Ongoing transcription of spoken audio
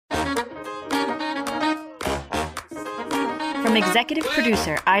From executive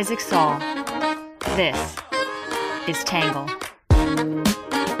producer Isaac Saul, this is Tangle.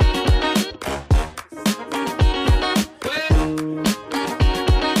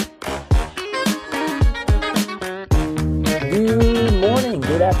 Good morning,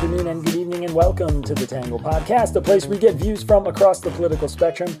 good afternoon, and good evening, and welcome to the Tangle Podcast, a place we get views from across the political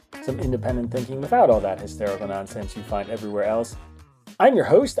spectrum, some independent thinking without all that hysterical nonsense you find everywhere else. I'm your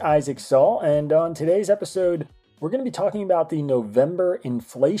host, Isaac Saul, and on today's episode, we're going to be talking about the November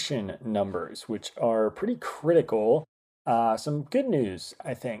inflation numbers, which are pretty critical. Some good news,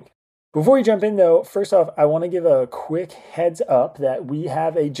 I think. Before we jump in, though, first off, I want to give a quick heads up that we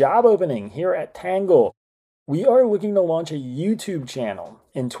have a job opening here at Tangle. We are looking to launch a YouTube channel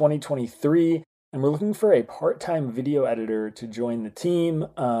in 2023, and we're looking for a part-time video editor to join the team.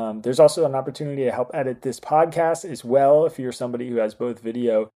 There's also an opportunity to help edit this podcast as well if you're somebody who has both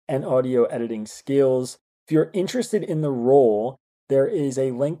video and audio editing skills. If you're interested in the role, there is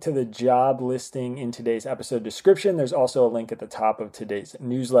a link to the job listing in today's episode description. There's also a link at the top of today's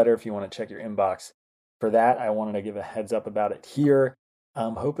newsletter if you want to check your inbox for that. I wanted to give a heads up about it here.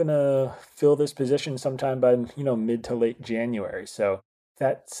 I'm hoping to fill this position sometime by, mid to late January. So if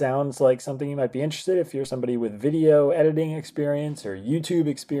that sounds like something you might be interested in, if you're somebody with video editing experience or YouTube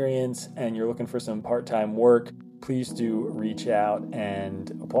experience and you're looking for some part-time work, please do reach out and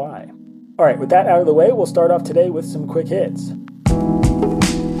apply. All right, with that out of the way, we'll start off today with some quick hits.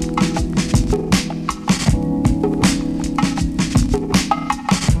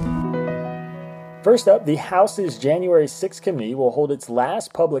 First up, the House's January 6th committee will hold its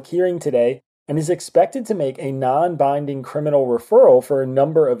last public hearing today and is expected to make a non-binding criminal referral for a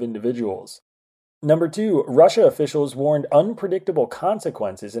number of individuals. Number 2, Russia officials warned unpredictable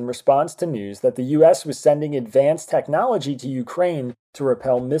consequences in response to news that the U.S. was sending advanced technology to Ukraine to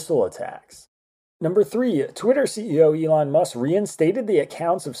repel missile attacks. Number 3, Twitter CEO Elon Musk reinstated the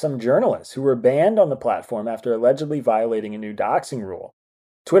accounts of some journalists who were banned on the platform after allegedly violating a new doxing rule.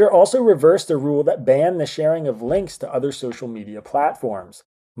 Twitter also reversed a rule that banned the sharing of links to other social media platforms.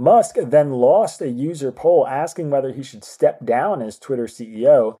 Musk then lost a user poll asking whether he should step down as Twitter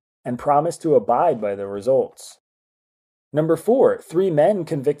CEO and promised to abide by the results. Number 4, 3 men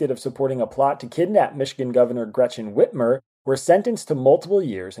convicted of supporting a plot to kidnap Michigan Governor Gretchen Whitmer were sentenced to multiple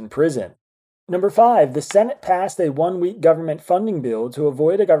years in prison. Number 5, the Senate passed a 1-week government funding bill to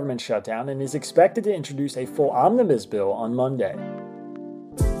avoid a government shutdown and is expected to introduce a full omnibus bill on Monday.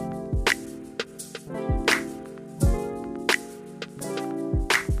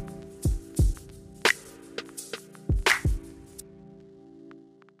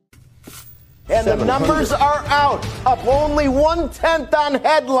 And the numbers are out. Up only 1/10 on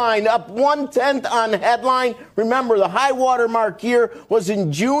headline. Up 1/10 on headline. Remember, the high water mark here was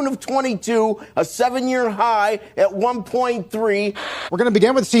in June of 22, a 7-year high at 1.3. We're going to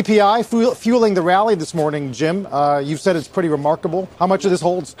begin with CPI fueling the rally this morning, Jim. You've said it's pretty remarkable. How much of this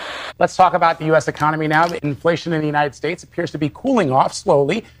holds? Let's talk about the U.S. economy now. The inflation in the United States appears to be cooling off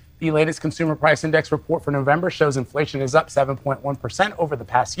slowly. The latest Consumer Price Index report for November shows inflation is up 7.1% over the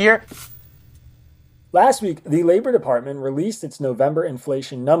past year. Last week, the Labor Department released its November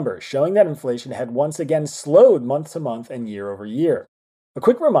inflation numbers, showing that inflation had once again slowed month to month and year over year. A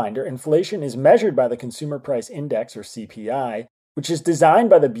quick reminder, inflation is measured by the Consumer Price Index, or CPI, which is designed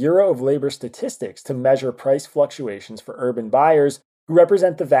by the Bureau of Labor Statistics to measure price fluctuations for urban buyers who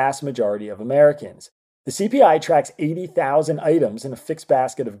represent the vast majority of Americans. The CPI tracks 80,000 items in a fixed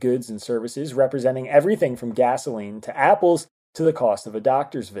basket of goods and services, representing everything from gasoline to apples to the cost of a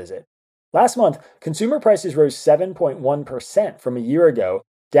doctor's visit. Last month, consumer prices rose 7.1% from a year ago,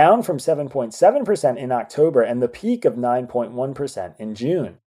 down from 7.7% in October and the peak of 9.1% in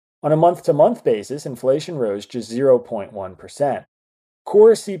June. On a month-to-month basis, inflation rose just 0.1%.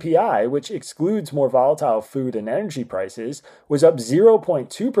 Core CPI, which excludes more volatile food and energy prices, was up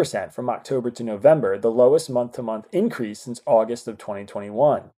 0.2% from October to November, the lowest month-to-month increase since August of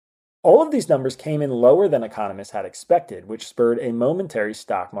 2021. All of these numbers came in lower than economists had expected, which spurred a momentary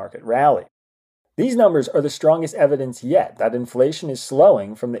stock market rally. These numbers are the strongest evidence yet that inflation is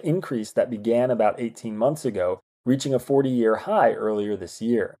slowing from the increase that began about 18 months ago, reaching a 40-year high earlier this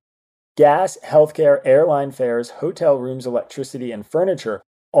year. Gas, healthcare, airline fares, hotel rooms, electricity, and furniture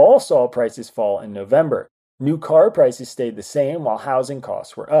all saw prices fall in November. New car prices stayed the same while housing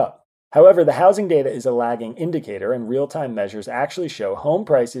costs were up. However, the housing data is a lagging indicator, and real-time measures actually show home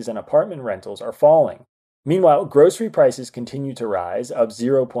prices and apartment rentals are falling. Meanwhile, grocery prices continue to rise, up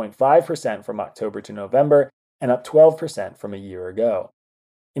 0.5% from October to November, and up 12% from a year ago.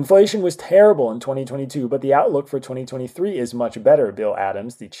 Inflation was terrible in 2022, but the outlook for 2023 is much better, Bill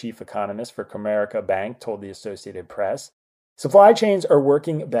Adams, the chief economist for Comerica Bank, told the Associated Press. Supply chains are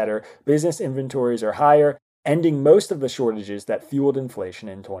working better, business inventories are higher, ending most of the shortages that fueled inflation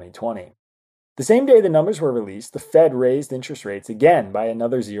in 2020. The same day the numbers were released, the Fed raised interest rates again by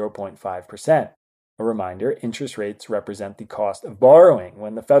another 0.5%. A reminder, interest rates represent the cost of borrowing.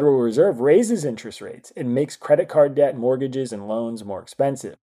 When the Federal Reserve raises interest rates, it makes credit card debt, mortgages, and loans more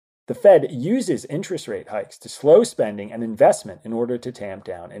expensive. The Fed uses interest rate hikes to slow spending and investment in order to tamp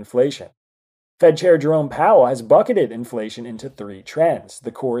down inflation. Fed Chair Jerome Powell has bucketed inflation into three trends: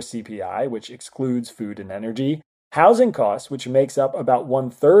 the core CPI, which excludes food and energy, housing costs, which makes up about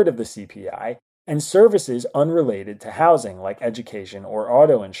 1/3 of the CPI, and services unrelated to housing, like education or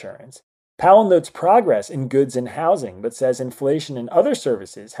auto insurance. Powell notes progress in goods and housing, but says inflation in other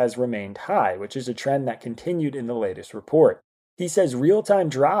services has remained high, which is a trend that continued in the latest report. He says real-time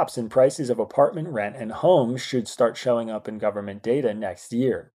drops in prices of apartment rent and homes should start showing up in government data next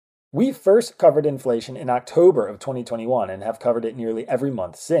year. We first covered inflation in October of 2021 and have covered it nearly every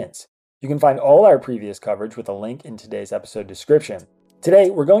month since. You can find all our previous coverage with a link in today's episode description. Today,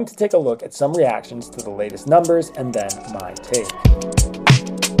 we're going to take a look at some reactions to the latest numbers and then my take.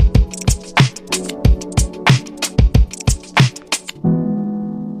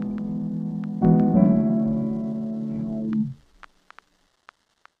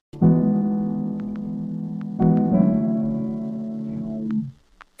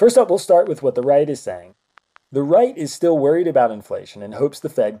 First up, we'll start with what the right is saying. The right is still worried about inflation and hopes the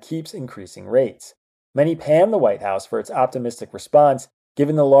Fed keeps increasing rates. Many pan the White House for its optimistic response,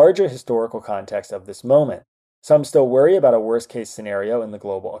 given the larger historical context of this moment. Some still worry about a worst-case scenario in the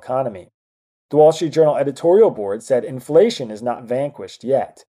global economy. The Wall Street Journal editorial board said inflation is not vanquished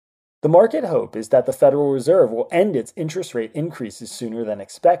yet. The market hope is that the Federal Reserve will end its interest rate increases sooner than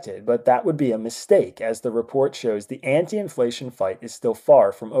expected, but that would be a mistake, as the report shows the anti-inflation fight is still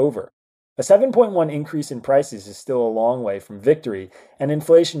far from over. A 7.1 increase in prices is still a long way from victory, and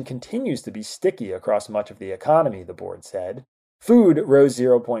inflation continues to be sticky across much of the economy, the board said. Food rose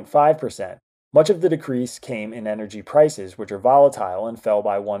 0.5%. Much of the decrease came in energy prices, which are volatile and fell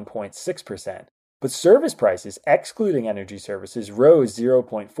by 1.6%. But service prices, excluding energy services, rose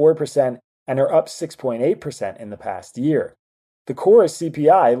 0.4% and are up 6.8% in the past year. The core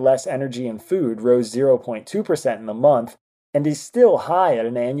CPI, less energy and food, rose 0.2% in the month and is still high at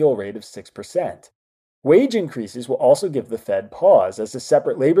an annual rate of 6%. Wage increases will also give the Fed pause, as a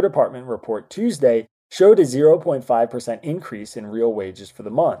separate Labor Department report Tuesday showed a 0.5% increase in real wages for the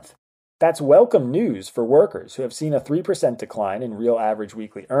month. That's welcome news for workers who have seen a 3% decline in real average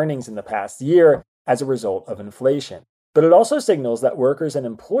weekly earnings in the past year as a result of inflation. But it also signals that workers and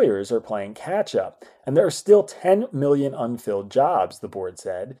employers are playing catch-up, and there are still 10 million unfilled jobs, the board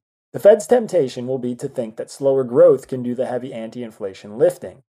said. The Fed's temptation will be to think that slower growth can do the heavy anti-inflation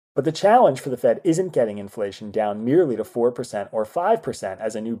lifting. But the challenge for the Fed isn't getting inflation down merely to 4% or 5%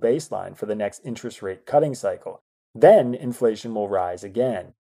 as a new baseline for the next interest rate cutting cycle. Then inflation will rise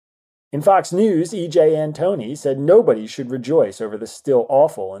again. In Fox News, E.J. Antoni said nobody should rejoice over the still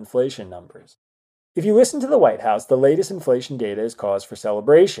awful inflation numbers. If you listen to the White House, the latest inflation data is cause for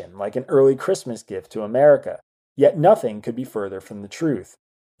celebration, like an early Christmas gift to America. Yet nothing could be further from the truth.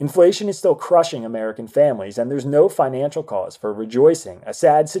 Inflation is still crushing American families, and there's no financial cause for rejoicing. A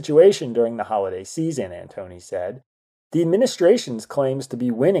sad situation during the holiday season, Antoni said. The administration's claims to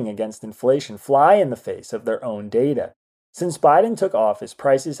be winning against inflation fly in the face of their own data. Since Biden took office,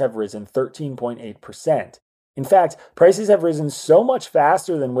 prices have risen 13.8%. In fact, prices have risen so much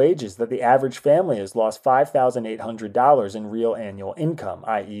faster than wages that the average family has lost $5,800 in real annual income,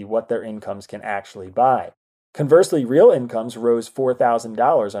 i.e., what their incomes can actually buy. Conversely, real incomes rose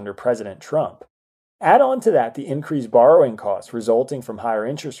 $4,000 under President Trump. Add on to that the increased borrowing costs resulting from higher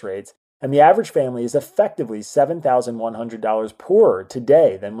interest rates, and the average family is effectively $7,100 poorer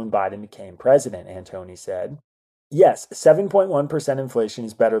today than when Biden became president, Antoni said. Yes, 7.1% inflation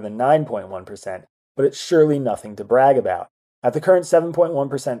is better than 9.1%, but it's surely nothing to brag about. At the current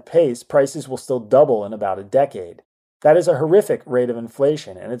 7.1% pace, prices will still double in about a decade. That is a horrific rate of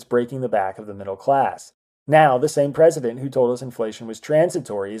inflation, and it's breaking the back of the middle class. Now, the same president who told us inflation was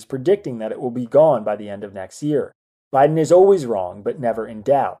transitory is predicting that it will be gone by the end of next year. Biden is always wrong, but never in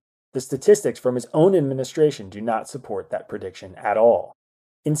doubt. The statistics from his own administration do not support that prediction at all.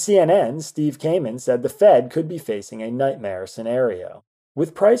 In CNN, Steve Kamen said the Fed could be facing a nightmare scenario.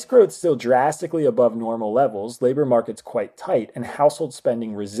 With price growth still drastically above normal levels, labor markets quite tight, and household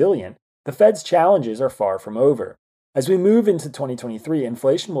spending resilient, the Fed's challenges are far from over. As we move into 2023,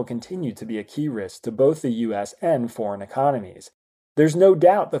 inflation will continue to be a key risk to both the U.S. and foreign economies. There's no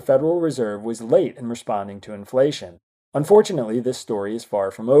doubt the Federal Reserve was late in responding to inflation. Unfortunately, this story is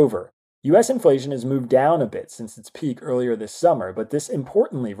far from over. U.S. inflation has moved down a bit since its peak earlier this summer, but this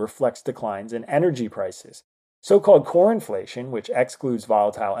importantly reflects declines in energy prices. So-called core inflation, which excludes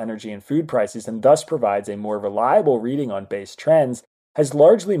volatile energy and food prices and thus provides a more reliable reading on base trends, has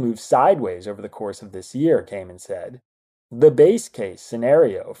largely moved sideways over the course of this year, Kamen said. The base case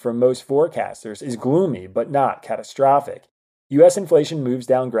scenario for most forecasters is gloomy but not catastrophic. U.S. inflation moves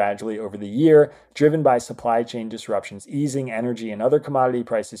down gradually over the year, driven by supply chain disruptions easing, energy and other commodity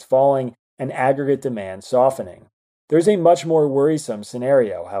prices falling, and aggregate demand softening. There's a much more worrisome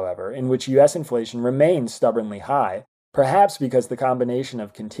scenario, however, in which U.S. inflation remains stubbornly high, perhaps because the combination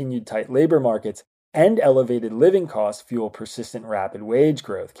of continued tight labor markets and elevated living costs fuel persistent rapid wage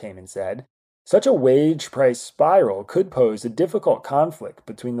growth, Kamen said. Such a wage price spiral could pose a difficult conflict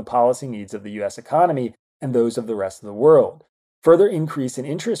between the policy needs of the U.S. economy and those of the rest of the world. Further increase in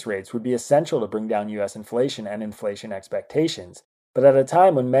interest rates would be essential to bring down U.S. inflation and inflation expectations, but at a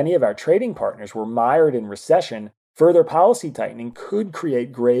time when many of our trading partners were mired in recession, further policy tightening could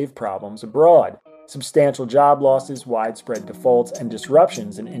create grave problems abroad, substantial job losses, widespread defaults, and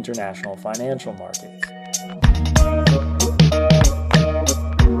disruptions in international financial markets.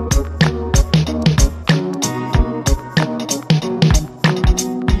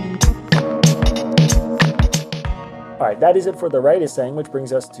 All right, that is it for the right is saying, which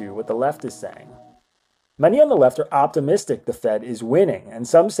brings us to what the left is saying. Many on the left are optimistic the Fed is winning, and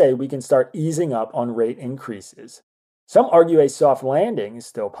some say we can start easing up on rate increases. Some argue a soft landing is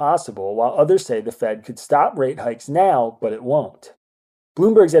still possible, while others say the Fed could stop rate hikes now, but it won't.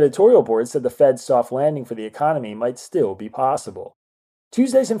 Bloomberg's editorial board said the Fed's soft landing for the economy might still be possible.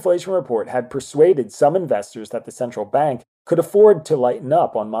 Tuesday's inflation report had persuaded some investors that the central bank could afford to lighten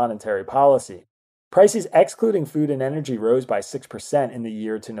up on monetary policy. Prices excluding food and energy rose by 6% in the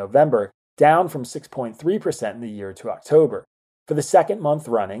year to November, down from 6.3% in the year to October. For the second month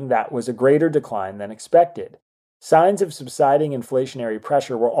running, that was a greater decline than expected. Signs of subsiding inflationary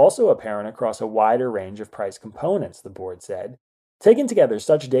pressure were also apparent across a wider range of price components, the board said. Taken together,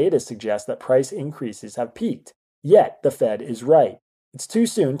 such data suggests that price increases have peaked. Yet, the Fed is right. It's too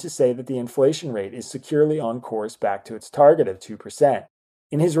soon to say that the inflation rate is securely on course back to its target of 2%.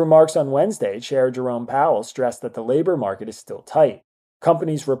 In his remarks on Wednesday, Chair Jerome Powell stressed that the labor market is still tight.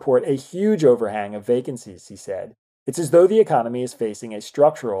 Companies report a huge overhang of vacancies, he said. It's as though the economy is facing a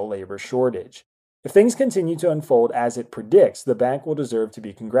structural labor shortage. If things continue to unfold as it predicts, the bank will deserve to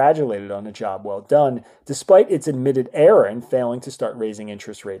be congratulated on a job well done, despite its admitted error in failing to start raising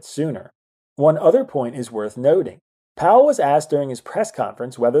interest rates sooner. One other point is worth noting. Powell was asked during his press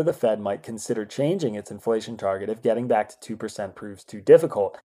conference whether the Fed might consider changing its inflation target if getting back to 2% proves too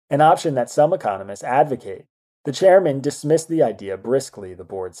difficult, an option that some economists advocate. The chairman dismissed the idea briskly, the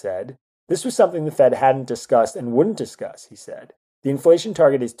board said. This was something the Fed hadn't discussed and wouldn't discuss, he said. The inflation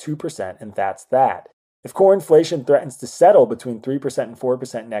target is 2%, and that's that. If core inflation threatens to settle between 3% and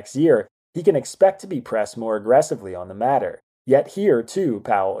 4% next year, he can expect to be pressed more aggressively on the matter. Yet here, too,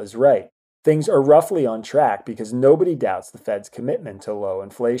 Powell is right. Things are roughly on track because nobody doubts the Fed's commitment to low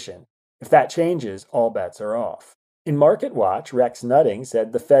inflation. If that changes, all bets are off. In MarketWatch, Rex Nutting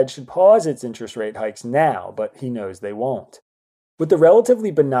said the Fed should pause its interest rate hikes now, but he knows they won't. With the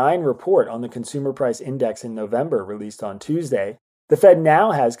relatively benign report on the Consumer Price Index in November released on Tuesday, the Fed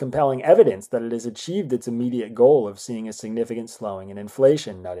now has compelling evidence that it has achieved its immediate goal of seeing a significant slowing in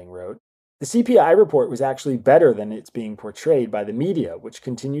inflation, Nutting wrote. The CPI report was actually better than it's being portrayed by the media, which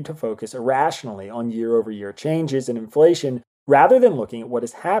continued to focus irrationally on year-over-year changes in inflation rather than looking at what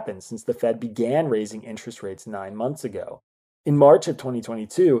has happened since the Fed began raising interest rates 9 months ago. In March of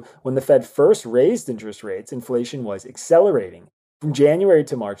 2022, when the Fed first raised interest rates, inflation was accelerating. From January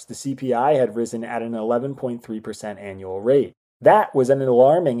to March, the CPI had risen at an 11.3% annual rate. That was an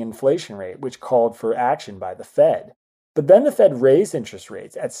alarming inflation rate, which called for action by the Fed. But then the Fed raised interest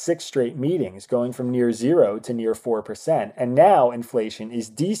rates at 6 straight meetings, going from near 0 to near 4%, and now inflation is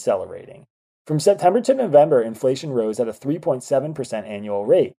decelerating. From September to November, inflation rose at a 3.7% annual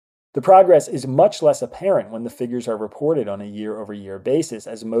rate. The progress is much less apparent when the figures are reported on a year-over-year basis,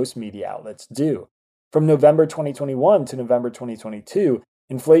 as most media outlets do. From November 2021 to November 2022,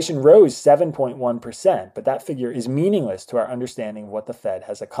 inflation rose 7.1%, but that figure is meaningless to our understanding of what the Fed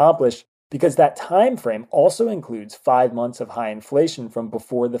has accomplished, because that time frame also includes 5 months of high inflation from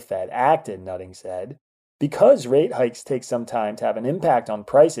before the Fed acted, Nutting said. Because rate hikes take some time to have an impact on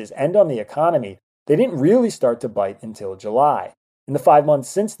prices and on the economy, they didn't really start to bite until July. In the 5 months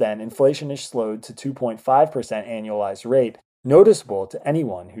since then, inflation has slowed to 2.5% annualized rate, noticeable to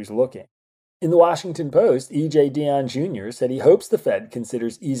anyone who's looking. In the Washington Post, E.J. Dionne Jr. said he hopes the Fed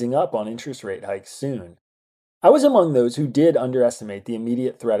considers easing up on interest rate hikes soon. I was among those who did underestimate the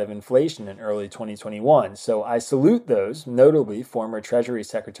immediate threat of inflation in early 2021, so I salute those, notably former Treasury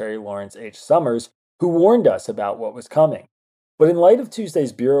Secretary Lawrence H. Summers, who warned us about what was coming. But in light of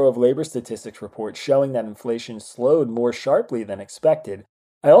Tuesday's Bureau of Labor Statistics report showing that inflation slowed more sharply than expected,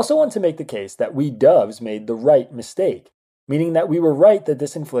 I also want to make the case that we doves made the right mistake, meaning that we were right that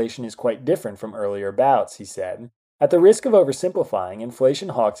this inflation is quite different from earlier bouts, he said. At the risk of oversimplifying, inflation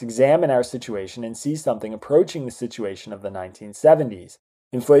hawks examine our situation and see something approaching the situation of the 1970s,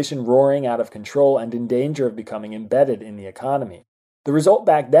 inflation roaring out of control and in danger of becoming embedded in the economy. The result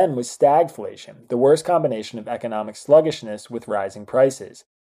back then was stagflation, the worst combination of economic sluggishness with rising prices.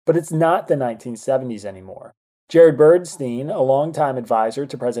 But it's not the 1970s anymore. Jared Bernstein, a longtime advisor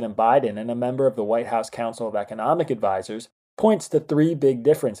to President Biden and a member of the White House Council of Economic Advisors, points to three big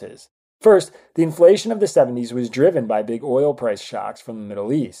differences. First, the inflation of the 70s was driven by big oil price shocks from the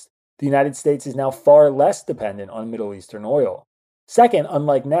Middle East. The United States is now far less dependent on Middle Eastern oil. Second,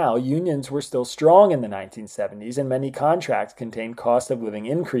 unlike now, unions were still strong in the 1970s, and many contracts contained cost of living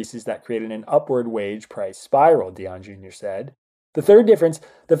increases that created an upward wage price spiral, Dion Jr. said. The third difference,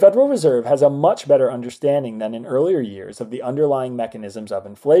 the Federal Reserve has a much better understanding than in earlier years of the underlying mechanisms of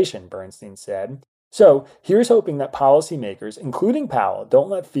inflation, Bernstein said. So, here's hoping that policymakers, including Powell, don't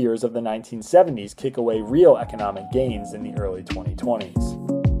let fears of the 1970s kick away real economic gains in the early 2020s.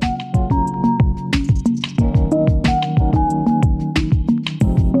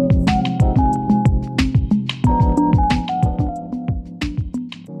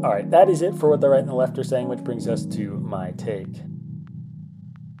 All right, that is it for what the right and the left are saying, which brings us to my take.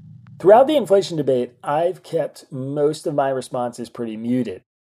 Throughout the inflation debate, I've kept most of my responses pretty muted.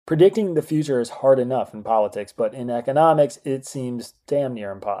 Predicting the future is hard enough in politics, but in economics, it seems damn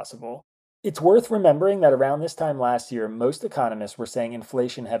near impossible. It's worth remembering that around this time last year, most economists were saying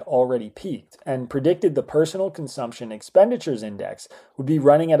inflation had already peaked and predicted the Personal Consumption Expenditures Index would be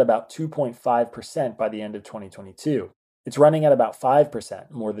running at about 2.5% by the end of 2022. It's running at about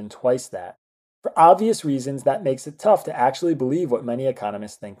 5%, more than twice that. For obvious reasons, that makes it tough to actually believe what many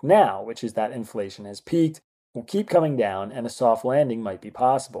economists think now, which is that inflation has peaked, will keep coming down, and a soft landing might be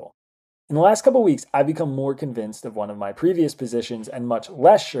possible. In the last couple weeks, I've become more convinced of one of my previous positions and much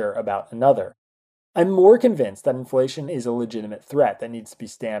less sure about another. I'm more convinced that inflation is a legitimate threat that needs to be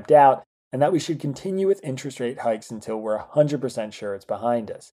stamped out, and that we should continue with interest rate hikes until we're 100% sure it's behind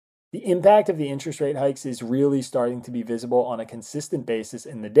us. The impact of the interest rate hikes is really starting to be visible on a consistent basis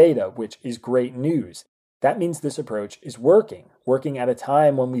in the data, which is great news. That means this approach is working at a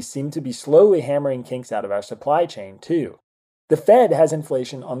time when we seem to be slowly hammering kinks out of our supply chain, too. The Fed has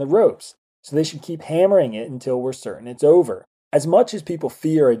inflation on the ropes, so they should keep hammering it until we're certain it's over. As much as people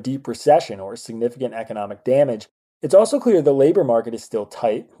fear a deep recession or significant economic damage, it's also clear the labor market is still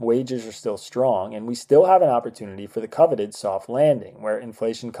tight, wages are still strong, and we still have an opportunity for the coveted soft landing, where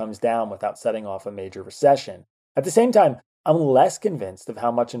inflation comes down without setting off a major recession. At the same time, I'm less convinced of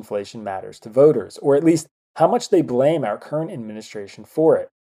how much inflation matters to voters, or at least how much they blame our current administration for it.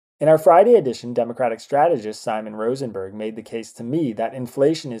 In our Friday edition, Democratic strategist Simon Rosenberg made the case to me that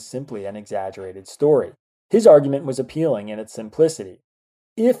inflation is simply an exaggerated story. His argument was appealing in its simplicity.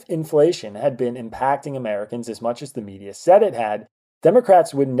 If inflation had been impacting Americans as much as the media said it had,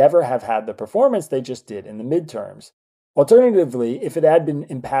 Democrats would never have had the performance they just did in the midterms. Alternatively, if it had been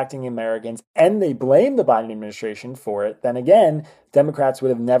impacting Americans and they blamed the Biden administration for it, then again, Democrats would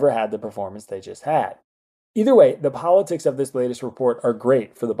have never had the performance they just had. Either way, the politics of this latest report are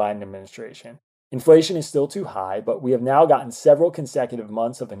great for the Biden administration. Inflation is still too high, but we have now gotten several consecutive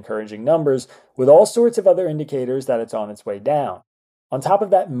months of encouraging numbers with all sorts of other indicators that it's on its way down. On top of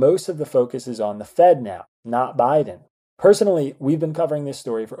that, most of the focus is on the Fed now, not Biden. Personally, we've been covering this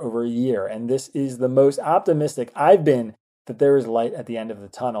story for over a year, and this is the most optimistic I've been that there is light at the end of the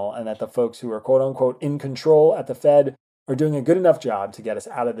tunnel and that the folks who are quote-unquote in control at the Fed are doing a good enough job to get us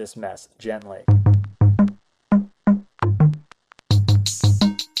out of this mess gently.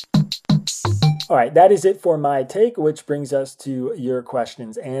 All right, that is it for my take, which brings us to your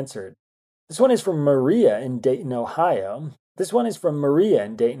questions answered. This one is from Maria in Dayton, Ohio.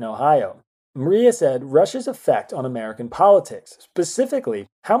 Maria said, Russia's effect on American politics. Specifically,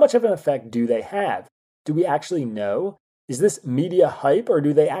 how much of an effect do they have? Do we actually know? Is this media hype, or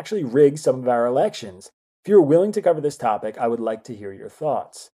do they actually rig some of our elections? If you're willing to cover this topic, I would like to hear your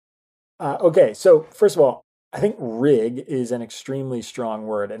thoughts. Okay, so first of all, I think rig is an extremely strong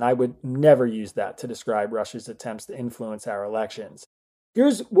word, and I would never use that to describe Russia's attempts to influence our elections.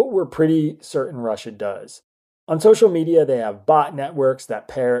 Here's what we're pretty certain Russia does. On social media, they have bot networks that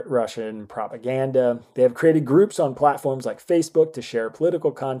parrot Russian propaganda. They have created groups on platforms like Facebook to share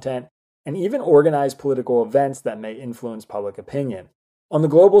political content. and even organize political events that may influence public opinion. On the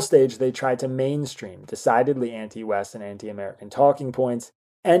global stage, they tried to mainstream decidedly anti-West and anti-American talking points,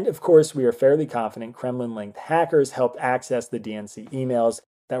 and of course, we are fairly confident Kremlin-linked hackers helped access the DNC emails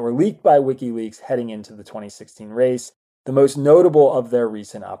that were leaked by WikiLeaks heading into the 2016 race, the most notable of their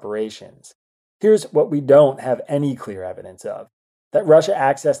recent operations. Here's what we don't have any clear evidence of: that Russia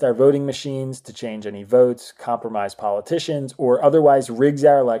accessed our voting machines to change any votes, compromise politicians, or otherwise rigs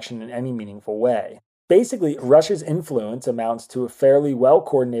our election in any meaningful way. Basically, Russia's influence amounts to a fairly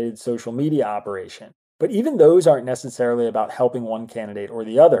well-coordinated social media operation. But even those aren't necessarily about helping one candidate or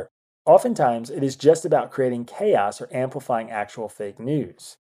the other. Oftentimes, it is just about creating chaos or amplifying actual fake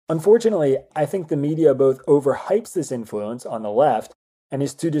news. Unfortunately, I think the media both overhypes this influence on the left and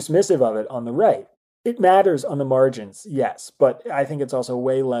is too dismissive of it on the right. It matters on the margins, yes, but I think it's also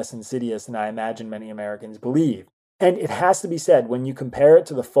way less insidious than I imagine many Americans believe. And it has to be said, when you compare it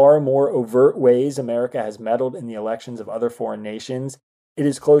to the far more overt ways America has meddled in the elections of other foreign nations, it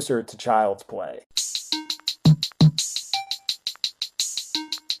is closer to child's play.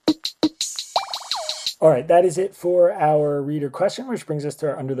 All right, that is it for our reader question, which brings us to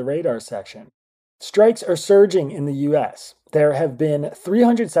our Under the Radar section. Strikes are surging in the U.S. There have been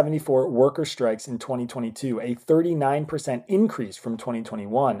 374 worker strikes in 2022, a 39% increase from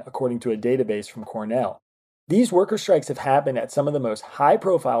 2021, according to a database from Cornell. These worker strikes have happened at some of the most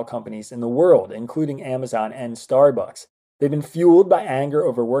high-profile companies in the world, including Amazon and Starbucks. They've been fueled by anger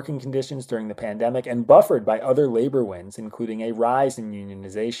over working conditions during the pandemic and buffered by other labor wins, including a rise in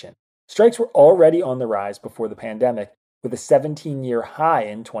unionization. Strikes were already on the rise before the pandemic, with a 17-year high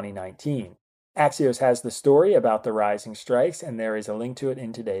in 2019. Axios has the story about the rising strikes, and there is a link to it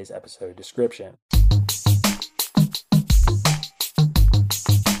in today's episode description.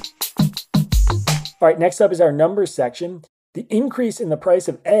 All right, next up is our numbers section. The increase in the price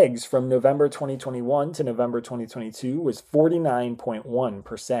of eggs from November 2021 to November 2022 was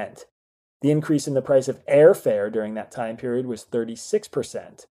 49.1%. The increase in the price of airfare during that time period was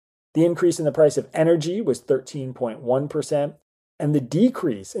 36%. The increase in the price of energy was 13.1%, and the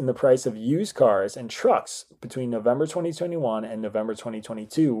decrease in the price of used cars and trucks between November 2021 and November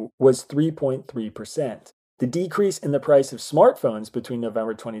 2022 was 3.3%. The decrease in the price of smartphones between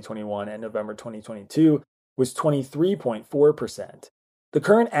November 2021 and November 2022 was 23.4%. The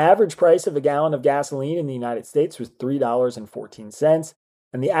current average price of a gallon of gasoline in the United States was $3.14,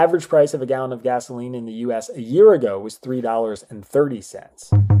 and the average price of a gallon of gasoline in the U.S. a year ago was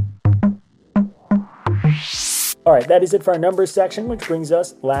 $3.30. All right, that is it for our numbers section, which brings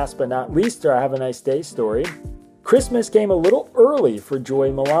us, last but not least, to our Have a Nice Day story. Christmas came a little early for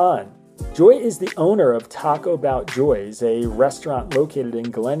Joy Milan. Joy is the owner of Taco Bout Joy's, a restaurant located in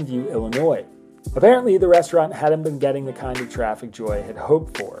Glenview, Illinois. Apparently, the restaurant hadn't been getting the kind of traffic Joy had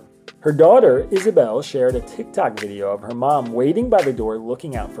hoped for. Her daughter, Isabel, shared a TikTok video of her mom waiting by the door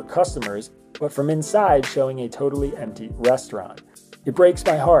looking out for customers, but from inside showing a totally empty restaurant. "It breaks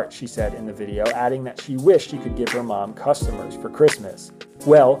my heart," she said in the video, adding that she wished she could give her mom customers for Christmas.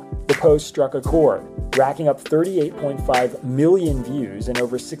 Well, the post struck a chord, racking up 38.5 million views and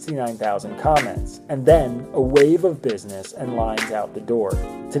over 69,000 comments, and then a wave of business and lines out the door.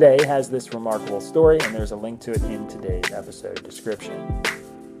 Today has this remarkable story, and there's a link to it in today's episode description.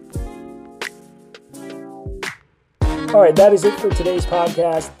 All right, that is it for today's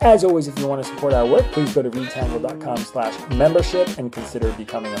podcast. As always, if you want to support our work, please go to readtangle.com/membership and consider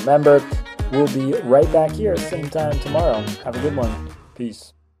becoming a member. We'll be right back here at the same time tomorrow. Have a good one.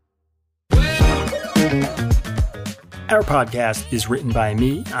 Peace. Our podcast is written by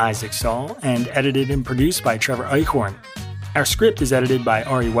me, Isaac Saul, and edited and produced by Trevor Eichhorn. Our script is edited by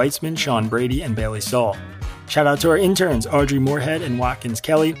Ari Weitzman, Sean Brady, and Bailey Saul. Shout out to our interns, Audrey Moorhead and Watkins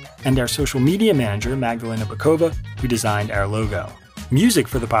Kelly, and our social media manager, Magdalena Bokova, who designed our logo. Music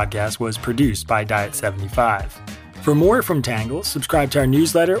for the podcast was produced by Diet75. For more from Tangle, subscribe to our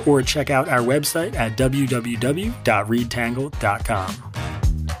newsletter or check out our website at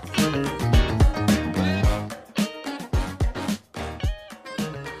www.readtangle.com.